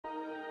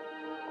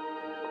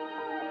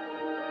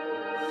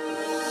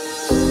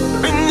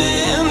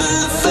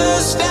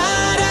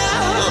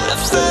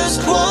first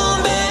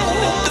warm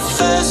bed, the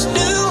first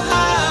new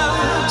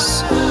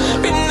house.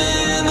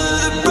 Remember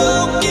the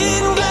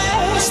broken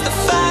glass, the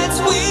fights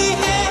we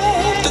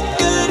had, the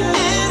good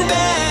and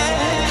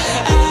bad.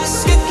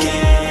 Ask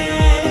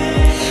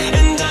again,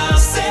 and I'll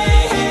say,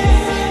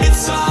 hey,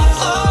 it's all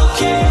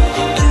okay.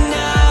 And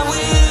I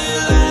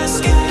will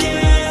ask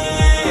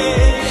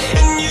again,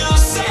 and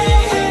you'll say,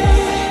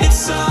 hey,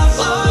 it's all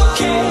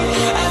okay.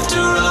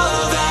 After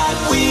all that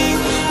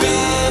we've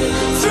been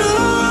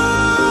through,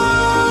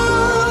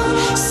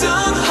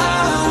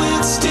 somehow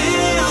it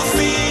still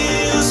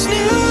feels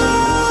new.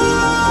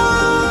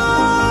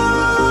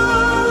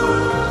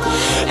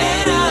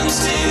 And I'm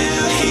still